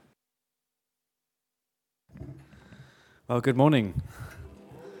Well, good morning.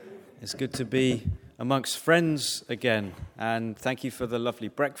 It's good to be amongst friends again, and thank you for the lovely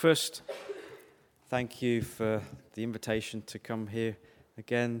breakfast. Thank you for the invitation to come here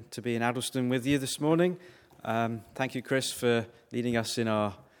again to be in Addleston with you this morning. Thank you, Chris, for leading us in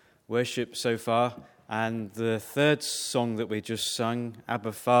our worship so far. And the third song that we just sung,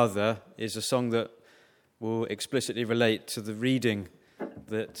 Abba Father, is a song that will explicitly relate to the reading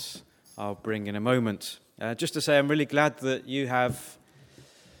that I'll bring in a moment. Just to say, I'm really glad that you have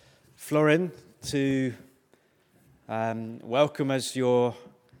Florin to welcome as your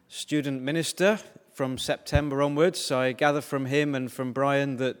student minister from September onwards. I gather from him and from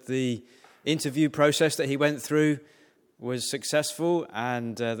Brian that the interview process that he went through was successful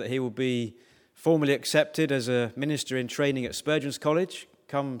and that he will be formally accepted as a minister in training at Spurgeon's College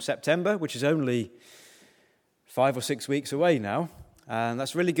come September, which is only 5 or 6 weeks away now. And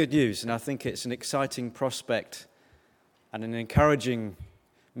that's really good news, and I think it's an exciting prospect and an encouraging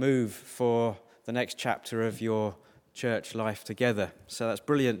move for the next chapter of your church life together. So that's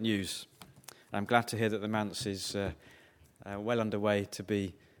brilliant news. I'm glad to hear that the manse is well underway to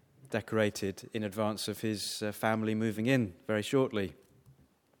be decorated in advance of his family moving in very shortly.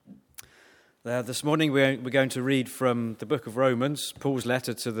 This morning we're going to read from the book of Romans, Paul's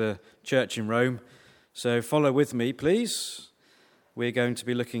letter to the church in Rome. So follow with me, please. We're going to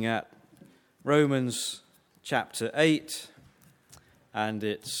be looking at Romans chapter 8, and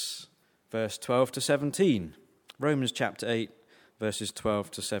it's verse 12 to 17. Romans chapter 8, verses 12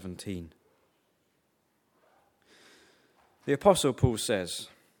 to 17. The Apostle Paul says,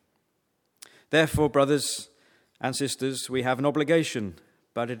 "Therefore, brothers and sisters, we have an obligation,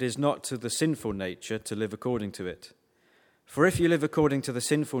 but it is not to the sinful nature to live according to it. For if you live according to the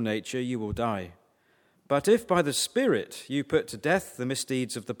sinful nature, you will die. But if by the Spirit you put to death the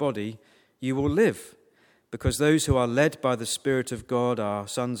misdeeds of the body, you will live, because those who are led by the Spirit of God are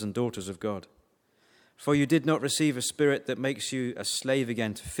sons and daughters of God. For you did not receive a spirit that makes you a slave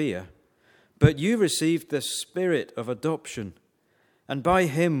again to fear, but you received the Spirit of adoption, and by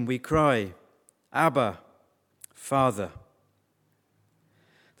him we cry, Abba, Father.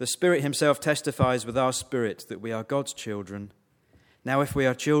 The Spirit himself testifies with our spirit that we are God's children. Now if we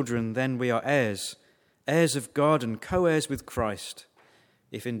are children, then we are heirs, heirs of God and co-heirs with Christ,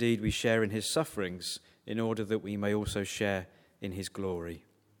 if indeed we share in his sufferings, in order that we may also share in his glory."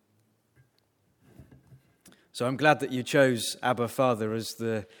 So I'm glad that you chose Abba Father as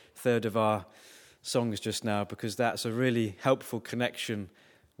the third of our songs just now, because that's a really helpful connection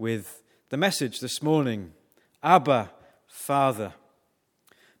with the message this morning. Abba Father.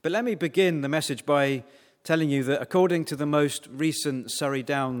 But let me begin the message by telling you that according to the most recent Surrey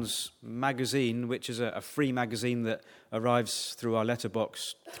Downs magazine, which is a free magazine that arrives through our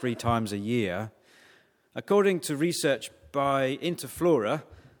letterbox 3 times a year, according to research by Interflora,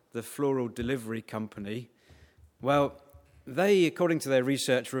 the floral delivery company, well, they, according to their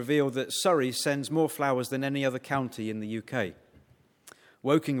research, reveal that Surrey sends more flowers than any other county in the UK.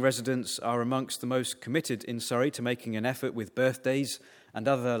 Woking residents are amongst the most committed in Surrey to making an effort with birthdays and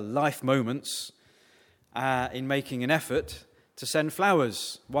other life moments in making an effort to send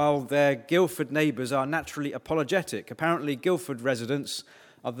flowers, while their Guildford neighbours are naturally apologetic. Apparently, Guildford residents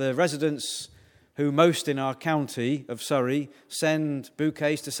are the residents who most in our county of Surrey send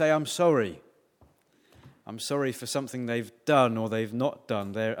bouquets to say, I'm sorry for something they've done or they've not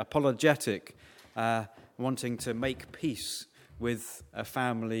done. They're apologetic, wanting to make peace with a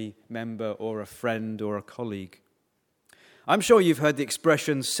family member or a friend or a colleague. I'm sure you've heard the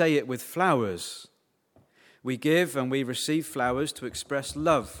expression, say it with flowers. We give and we receive flowers to express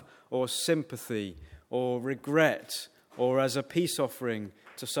love or sympathy or regret or as a peace offering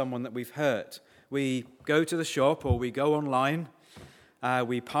to someone that we've hurt. We go to the shop or we go online,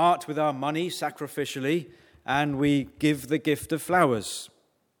 we part with our money sacrificially, and we give the gift of flowers.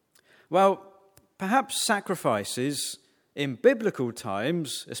 Well, perhaps sacrifices in biblical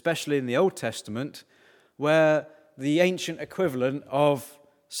times, especially in the Old Testament, were the ancient equivalent of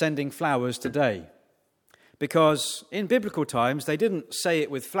sending flowers today. Because in biblical times, they didn't say it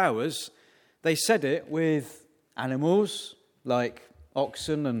with flowers, they said it with animals like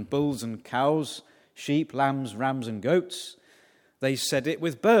oxen and bulls and cows, sheep, lambs, rams and goats. They said it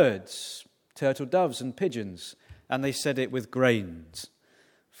with birds, turtle doves and pigeons, and they said it with grains,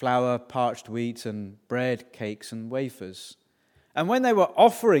 flour, parched wheat and bread, cakes and wafers. And when they were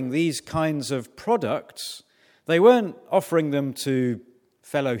offering these kinds of products, they weren't offering them to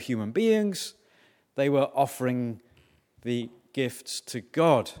fellow human beings. They were offering the gifts to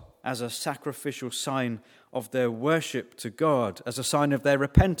God as a sacrificial sign of their worship to God, as a sign of their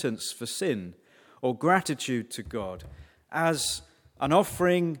repentance for sin or gratitude to God, as an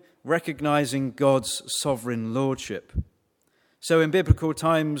offering recognizing God's sovereign lordship. So in biblical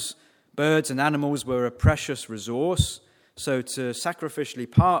times, birds and animals were a precious resource. So to sacrificially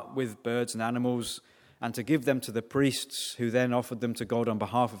part with birds and animals and to give them to the priests who then offered them to God on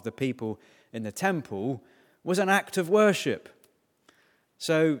behalf of the people in the temple was an act of worship.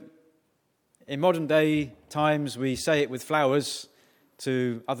 So in modern day times, we say it with flowers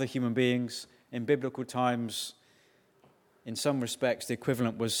to other human beings. In biblical times, in some respects, the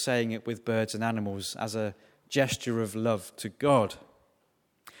equivalent was saying it with birds and animals as a gesture of love to God.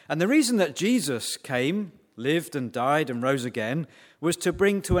 And the reason that Jesus came, lived and died and rose again was to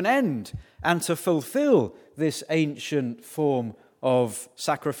bring to an end and to fulfill this ancient form of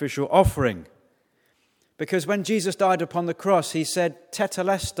sacrificial offering. Because when Jesus died upon the cross, he said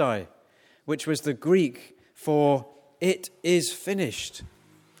tetelestai, which was the Greek for "it is finished."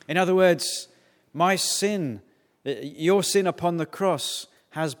 In other words, my sin, your sin upon the cross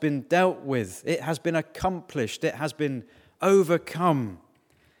has been dealt with. It has been accomplished. It has been overcome.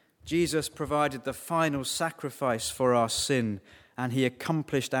 Jesus provided the final sacrifice for our sin, and he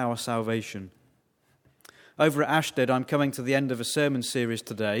accomplished our salvation. Over at Ashted, I'm coming to the end of a sermon series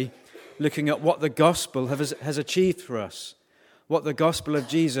today, looking at what the gospel has achieved for us, what the gospel of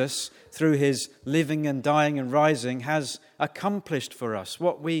Jesus, through his living and dying and rising, has accomplished for us,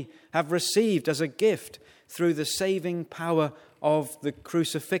 what we have received as a gift through the saving power of the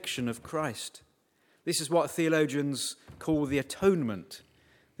crucifixion of Christ. This is what theologians call the atonement.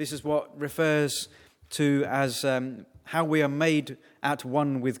 This is what refers to as how we are made at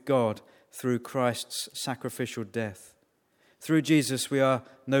one with God through Christ's sacrificial death. Through Jesus, we are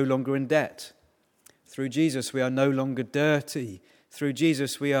no longer in debt. Through Jesus, we are no longer dirty. Through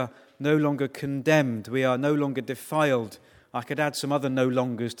Jesus, we are no longer condemned. We are no longer defiled. I could add some other no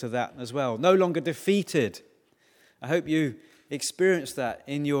longers to that as well. No longer defeated. I hope you experience that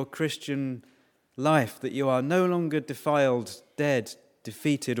in your Christian life, that you are no longer defiled, dead,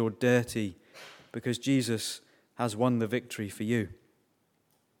 defeated or dirty, because Jesus has won the victory for you.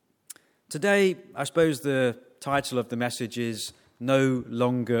 Today, I suppose the title of the message is No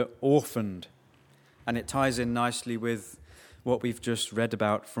Longer Orphaned, and it ties in nicely with what we've just read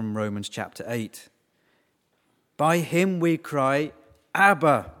about from Romans chapter 8. By him we cry,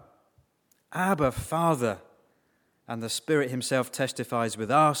 Abba, Abba, Father, and the Spirit himself testifies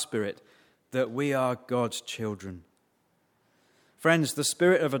with our spirit that we are God's children. Friends, the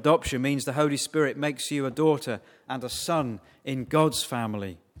spirit of adoption means the Holy Spirit makes you a daughter and a son in God's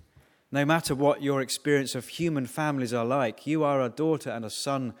family. No matter what your experience of human families are like, you are a daughter and a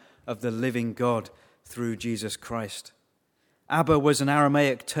son of the living God through Jesus Christ. Abba was an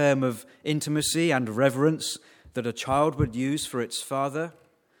Aramaic term of intimacy and reverence that a child would use for its father,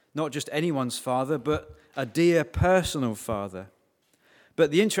 not just anyone's father, but a dear personal father.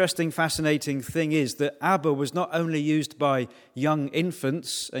 But the interesting, fascinating thing is that Abba was not only used by young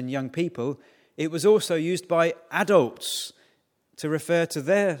infants and young people, it was also used by adults to refer to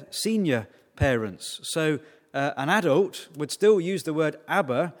their senior parents. So an adult would still use the word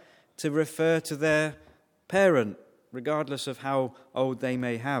Abba to refer to their parent, regardless of how old they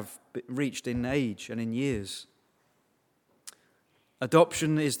may have reached in age and in years.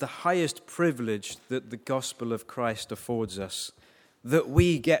 Adoption is the highest privilege that the gospel of Christ affords us, that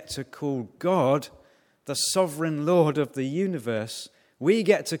we get to call God, the sovereign Lord of the universe, we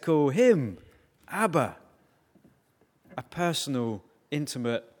get to call him Abba, a personal,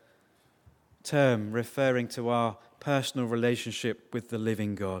 intimate term referring to our personal relationship with the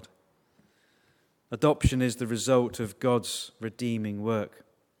living God. Adoption is the result of God's redeeming work.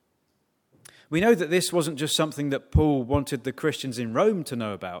 We know that this wasn't just something that Paul wanted the Christians in Rome to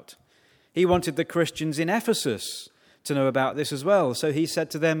know about. He wanted the Christians in Ephesus to know about this as well. So he said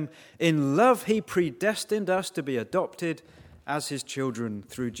to them, in love he predestined us to be adopted as his children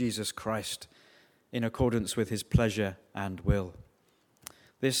through Jesus Christ, in accordance with his pleasure and will.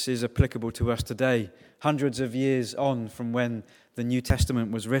 This is applicable to us today, hundreds of years on from when the New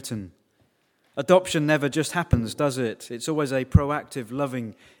Testament was written. Adoption never just happens, does it? It's always a proactive,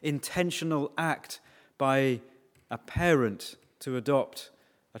 loving, intentional act by a parent to adopt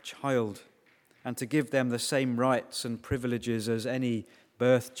a child and to give them the same rights and privileges as any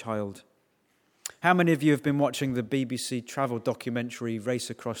birth child. How many of you have been watching the BBC travel documentary Race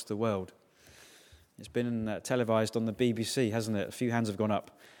Across the World? It's been televised on the BBC, hasn't it? A few hands have gone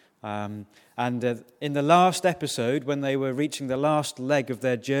up. And in the last episode, when they were reaching the last leg of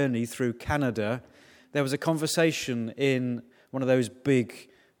their journey through Canada, there was a conversation in one of those big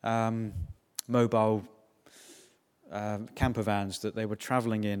mobile camper vans that they were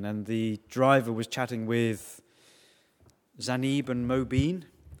travelling in, and the driver was chatting with Zanib and Mobeen,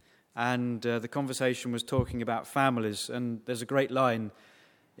 and the conversation was talking about families, and there's a great line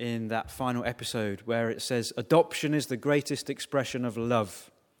in that final episode where it says, adoption is the greatest expression of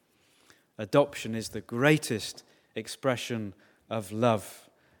love. Adoption is the greatest expression of love.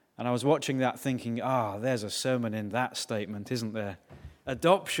 And I was watching that thinking, there's a sermon in that statement, isn't there?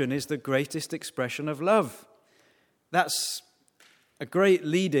 Adoption is the greatest expression of love. That's a great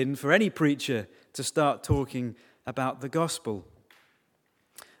lead-in for any preacher to start talking about the gospel.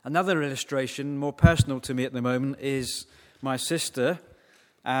 Another illustration, more personal to me at the moment, is my sister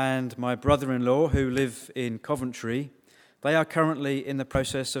and my brother-in-law who live in Coventry. They are currently in the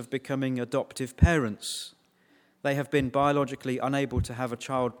process of becoming adoptive parents. They have been biologically unable to have a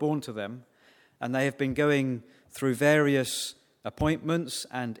child born to them, and they have been going through various appointments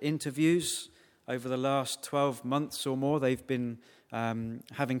and interviews over the last 12 months or more. They've been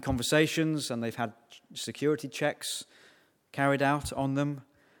having conversations, and they've had security checks carried out on them,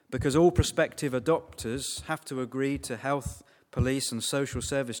 because all prospective adopters have to agree to health, police and social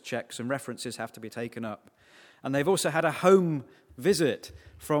service checks, and references have to be taken up. And they've also had a home visit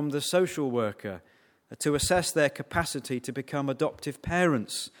from the social worker to assess their capacity to become adoptive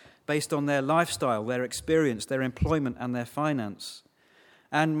parents based on their lifestyle, their experience, their employment and their finance.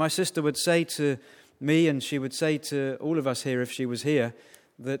 And my sister would say to me, and she would say to all of us here if she was here,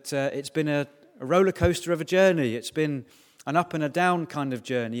 that it's been a roller coaster of a journey. It's been an up and a down kind of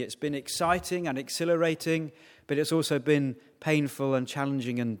journey. It's been exciting and exhilarating, but it's also been painful and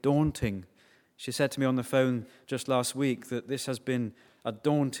challenging and daunting. She said to me on the phone just last week that this has been a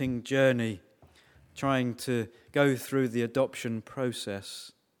daunting journey, trying to go through the adoption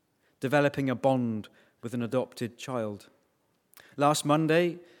process, developing a bond with an adopted child. Last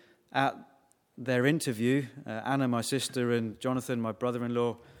Monday, at their interview, Anna, my sister, and Jonathan, my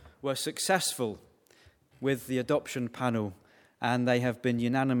brother-in-law, were successful with the adoption panel, and they have been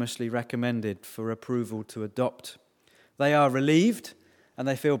unanimously recommended for approval to adopt. They are relieved and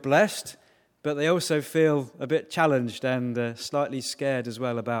they feel blessed, but they also feel a bit challenged and slightly scared as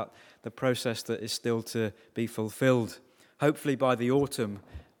well about the process that is still to be fulfilled. Hopefully by the autumn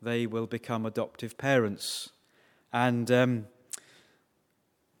they will become adoptive parents. And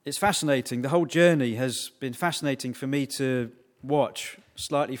it's fascinating. The whole journey has been fascinating for me to watch,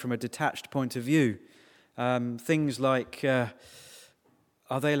 slightly from a detached point of view. Things like, are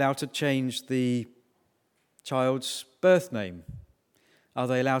they allowed to change the child's birth name? Are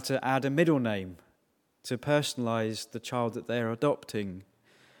they allowed to add a middle name to personalise the child that they're adopting?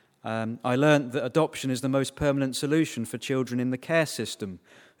 I learnt that adoption is the most permanent solution for children in the care system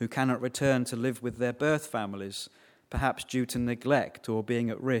who cannot return to live with their birth families, perhaps due to neglect or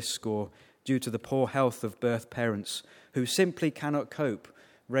being at risk, or due to the poor health of birth parents who simply cannot cope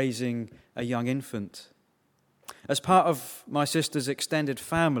raising a young infant. As part of my sister's extended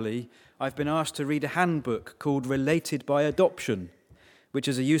family, I've been asked to read a handbook called Related by Adoption, which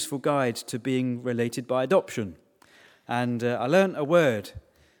is a useful guide to being related by adoption. And I learnt a word,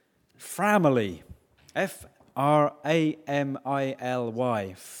 framily, F-R-A-M-I-L-Y,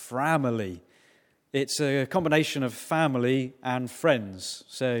 framily. It's a combination of family and friends.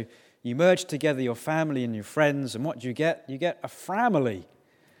 So you merge together your family and your friends, and what do you get? You get a framily.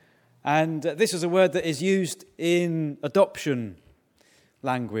 And this is a word that is used in adoption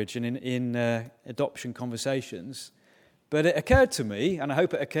language and in adoption conversations. But it occurred to me, and I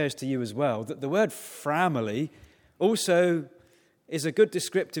hope it occurs to you as well, that the word framily also is a good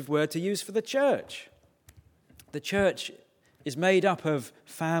descriptive word to use for the church. The church is made up of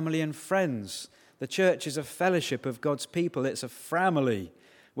family and friends. The church is a fellowship of God's people. It's a family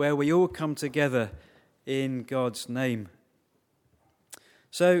where we all come together in God's name.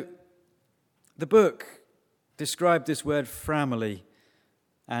 So the book described this word family,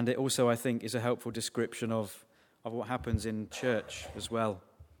 and it also, I think, is a helpful description of what happens in church as well.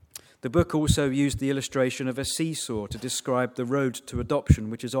 The book also used the illustration of a seesaw to describe the road to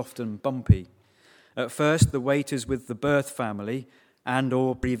adoption, which is often bumpy. At first, the weight is with the birth family and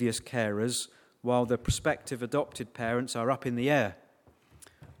or previous carers, while the prospective adopted parents are up in the air.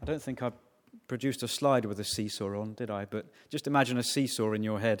 I don't think I produced a slide with a seesaw on, did I? But just imagine a seesaw in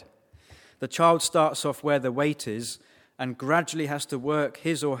your head. The child starts off where the weight is and gradually has to work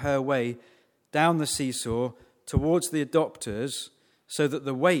his or her way down the seesaw towards the adopters, so that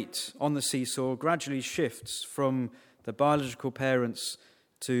the weight on the seesaw gradually shifts from the biological parents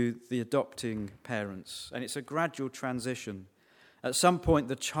to the adopting parents. And it's a gradual transition. At some point,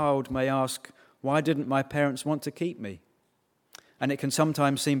 the child may ask, why didn't my parents want to keep me? And it can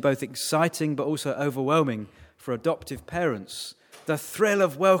sometimes seem both exciting but also overwhelming for adoptive parents the thrill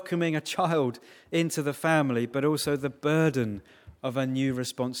of welcoming a child into the family, but also the burden of a new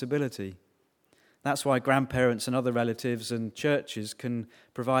responsibility. That's why grandparents and other relatives and churches can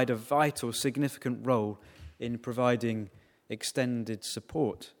provide a vital, significant role in providing extended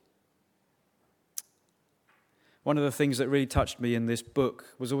support. One of the things that really touched me in this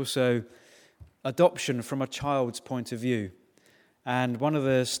book was also adoption from a child's point of view. And one of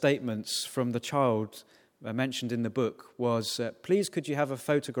the statements from the child mentioned in the book was, please could you have a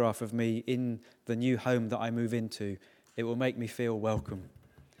photograph of me in the new home that I move into? It will make me feel welcome.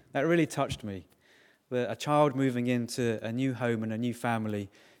 That really touched me. That a child moving into a new home and a new family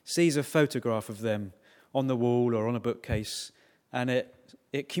sees a photograph of them on the wall or on a bookcase, and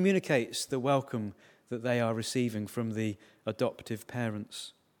it communicates the welcome that they are receiving from the adoptive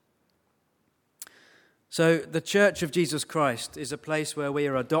parents. So the Church of Jesus Christ is a place where we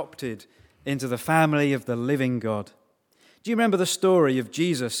are adopted into the family of the living God. Do you remember the story of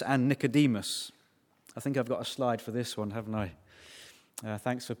Jesus and Nicodemus? I think I've got a slide for this one, haven't I?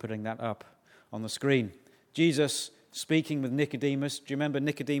 Thanks for putting that up on the screen. Jesus speaking with Nicodemus. Do you remember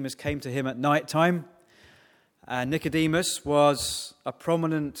Nicodemus came to him at night time? Nicodemus was a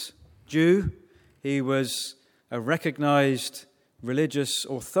prominent Jew. He was a recognized religious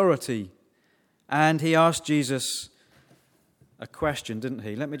authority. And he asked Jesus a question, didn't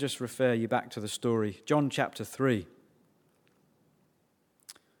he? Let me just refer you back to the story. John chapter 3.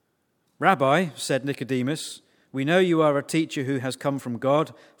 Rabbi, said Nicodemus, we know you are a teacher who has come from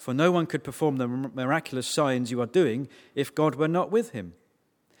God, for no one could perform the miraculous signs you are doing if God were not with him.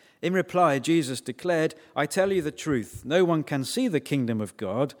 In reply, Jesus declared, I tell you the truth, no one can see the kingdom of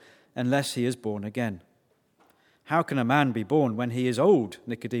God unless he is born again. How can a man be born when he is old?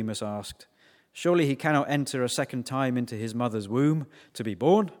 Nicodemus asked. Surely he cannot enter a second time into his mother's womb to be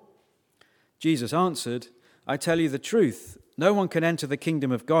born? Jesus answered, I tell you the truth, no one can enter the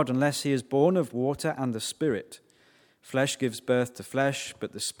kingdom of God unless he is born of water and the Spirit. Flesh gives birth to flesh,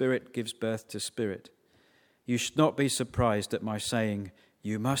 but the Spirit gives birth to spirit. You should not be surprised at my saying,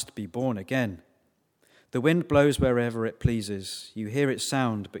 you must be born again. The wind blows wherever it pleases. You hear its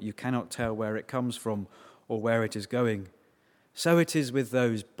sound, but you cannot tell where it comes from or where it is going. So it is with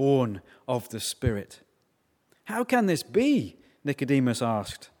those born of the Spirit. How can this be? Nicodemus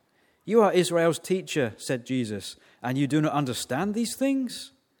asked. You are Israel's teacher, said Jesus, and you do not understand these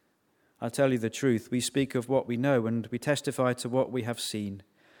things? I tell you the truth, we speak of what we know and we testify to what we have seen,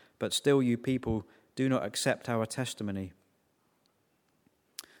 but still you people do not accept our testimony.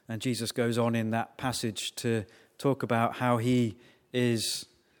 And Jesus goes on in that passage to talk about how he is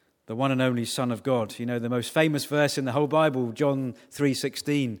the one and only Son of God. You know, the most famous verse in the whole Bible, John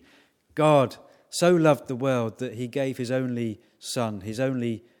 3:16. God so loved the world that he gave his only Son, his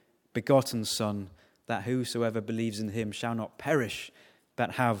only begotten Son, that whosoever believes in him shall not perish,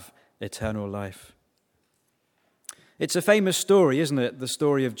 but have eternal life. It's a famous story, isn't it? The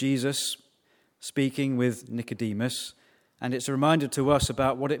story of Jesus speaking with Nicodemus. And it's a reminder to us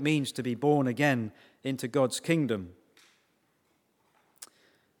about what it means to be born again into God's kingdom.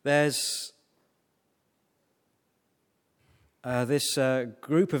 There's this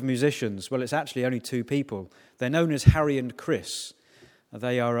group of musicians. Well, it's actually only two people. They're known as Harry and Chris.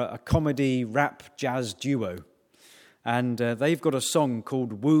 They are a comedy rap jazz duo. And they've got a song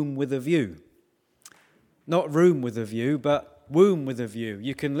called Womb with a View. Not Room with a View, but Womb with a View.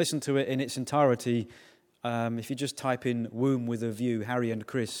 You can listen to it in its entirety. If you just type in Womb with a View, Harry and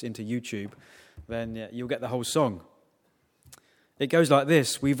Chris, into YouTube, then you'll get the whole song. It goes like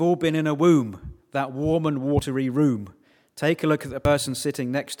this. We've all been in a womb, that warm and watery room. Take a look at the person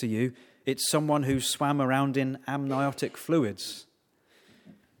sitting next to you. It's someone who swam around in amniotic fluids.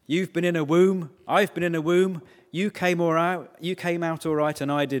 You've been in a womb, I've been in a womb, you came out all right,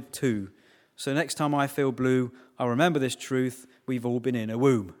 and I did too. So next time I feel blue, I'll remember this truth, we've all been in a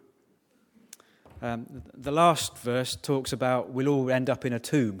womb. The last verse talks about we'll all end up in a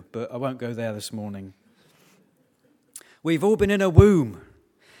tomb, but I won't go there this morning. We've all been in a womb.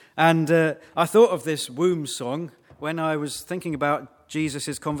 And I thought of this womb song when I was thinking about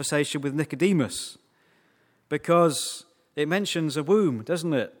Jesus' conversation with Nicodemus, because it mentions a womb,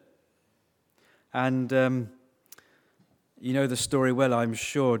 doesn't it? And you know the story well, I'm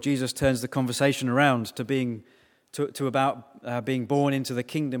sure. Jesus turns the conversation around to about being born into the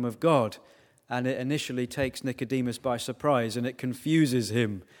kingdom of God. And it initially takes Nicodemus by surprise, and it confuses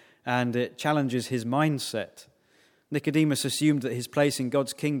him, and it challenges his mindset. Nicodemus assumed that his place in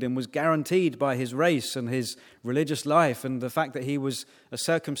God's kingdom was guaranteed by his race and his religious life and the fact that he was a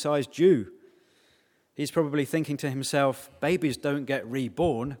circumcised Jew. He's probably thinking to himself, babies don't get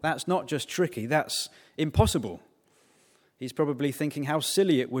reborn. That's not just tricky, that's impossible. He's probably thinking how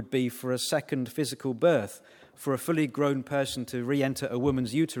silly it would be for a second physical birth, for a fully grown person to re-enter a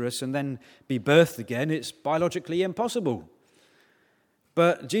woman's uterus and then be birthed again. It's biologically impossible.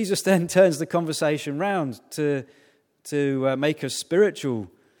 But Jesus then turns the conversation round to make a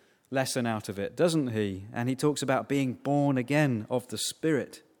spiritual lesson out of it, doesn't he? And he talks about being born again of the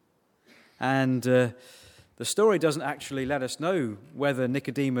Spirit. And the story doesn't actually let us know whether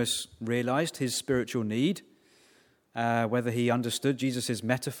Nicodemus realized his spiritual need, whether he understood Jesus'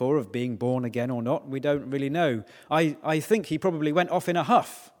 metaphor of being born again or not. We don't really know. I think he probably went off in a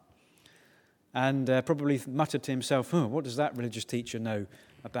huff and probably muttered to himself, what does that religious teacher know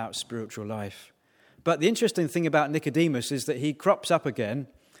about spiritual life? But the interesting thing about Nicodemus is that he crops up again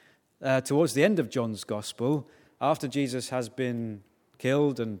towards the end of John's Gospel, after Jesus has been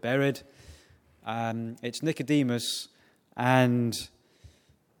killed and buried. It's Nicodemus and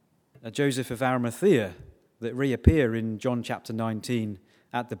Joseph of Arimathea that reappear in John chapter 19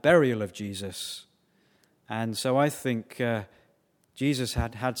 at the burial of Jesus. And so I think Jesus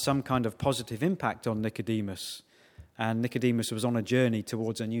had some kind of positive impact on Nicodemus, and Nicodemus was on a journey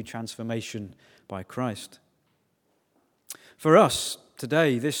towards a new transformation by Christ. For us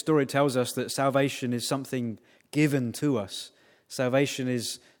today, this story tells us that salvation is something given to us. Salvation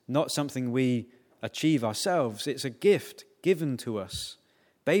is not something we achieve ourselves. It's a gift given to us.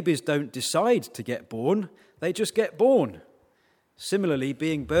 Babies don't decide to get born, they just get born. Similarly,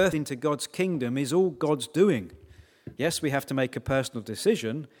 being birthed into God's kingdom is all God's doing. Yes, we have to make a personal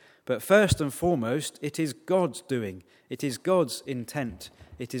decision, but first and foremost, it is God's doing. It is God's intent.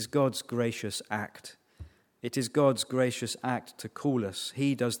 It is God's gracious act. It is God's gracious act to call us.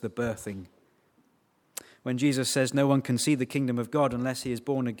 He does the birthing. When Jesus says no one can see the kingdom of God unless he is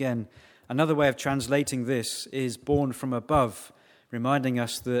born again, another way of translating this is born from above, reminding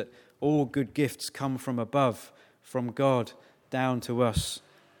us that all good gifts come from above, from God down to us.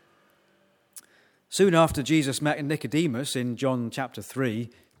 Soon after Jesus met Nicodemus in John chapter 3,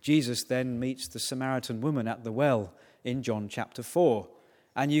 Jesus then meets the Samaritan woman at the well in John chapter 4.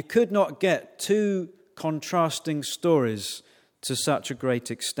 And you could not get two contrasting stories to such a great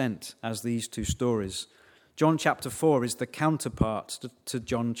extent as these two stories. John chapter 4 is the counterpart to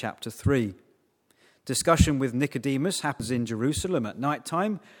John chapter 3. Discussion with Nicodemus happens in Jerusalem at night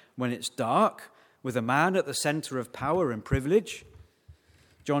time when it's dark, with a man at the center of power and privilege.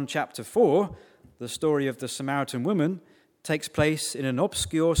 John chapter 4, the story of the Samaritan woman, takes place in an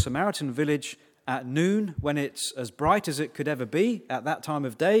obscure Samaritan village at noon when it's as bright as it could ever be at that time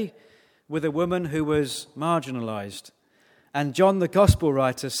of day, with a woman who was marginalized. And John, the gospel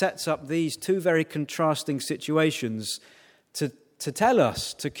writer, sets up these two very contrasting situations to tell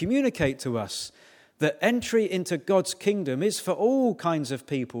us, to communicate to us, that entry into God's kingdom is for all kinds of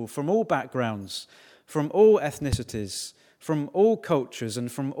people, from all backgrounds, from all ethnicities, from all cultures,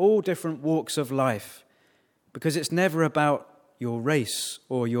 and from all different walks of life. Because it's never about your race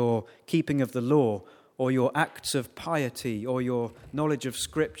or your keeping of the law or your acts of piety or your knowledge of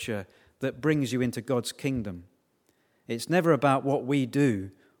Scripture that brings you into God's kingdom. It's never about what we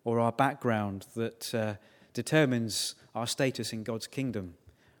do or our background that determines our status in God's kingdom.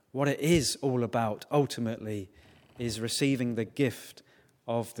 What it is all about, ultimately, is receiving the gift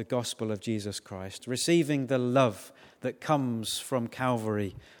of the gospel of Jesus Christ, receiving the love that comes from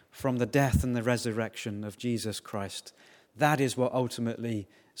Calvary, from the death and the resurrection of Jesus Christ. That is what ultimately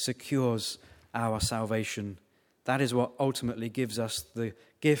secures our salvation. That is what ultimately gives us the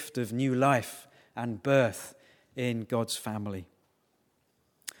gift of new life and birth in God's family.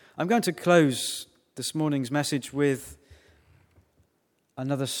 I'm going to close this morning's message with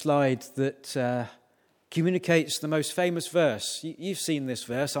another slide that communicates the most famous verse. You've seen this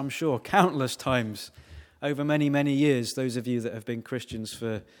verse, I'm sure, countless times over many, many years, those of you that have been Christians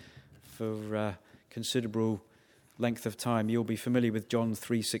for considerable length of time. You'll be familiar with John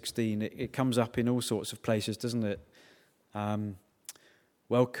 3:16. It comes up in all sorts of places, doesn't it?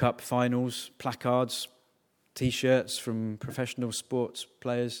 World Cup finals, placards, T-shirts from professional sports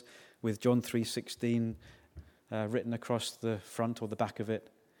players with John 3:16 written across the front or the back of it.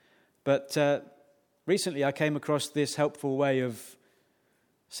 But recently I came across this helpful way of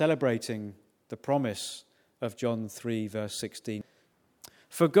celebrating the promise of John 3 verse 16.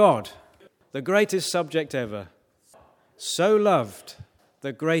 For God, the greatest subject ever, so loved,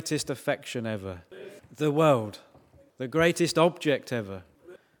 the greatest affection ever, the world, the greatest object ever,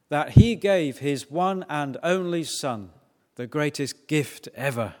 that he gave his one and only Son, the greatest gift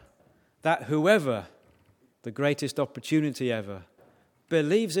ever, that whoever, the greatest opportunity ever,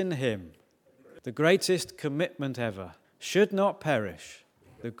 believes in him, the greatest commitment ever, should not perish,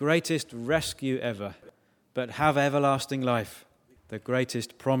 the greatest rescue ever, but have everlasting life, the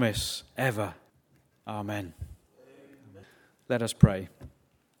greatest promise ever. Amen. Let us pray.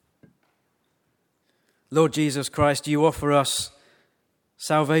 Lord Jesus Christ, you offer us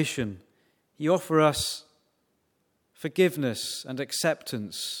salvation. You offer us forgiveness and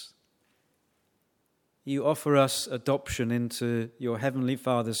acceptance. You offer us adoption into your Heavenly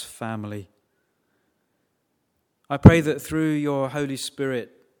Father's family. I pray that through your Holy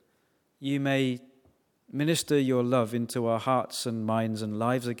Spirit, you may minister your love into our hearts and minds and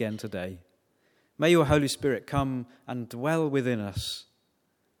lives again today. May your Holy Spirit come and dwell within us,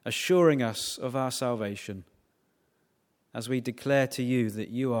 assuring us of our salvation, as we declare to you that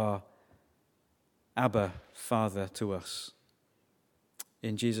you are Abba, Father to us.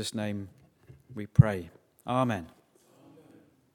 In Jesus' name we pray. Amen.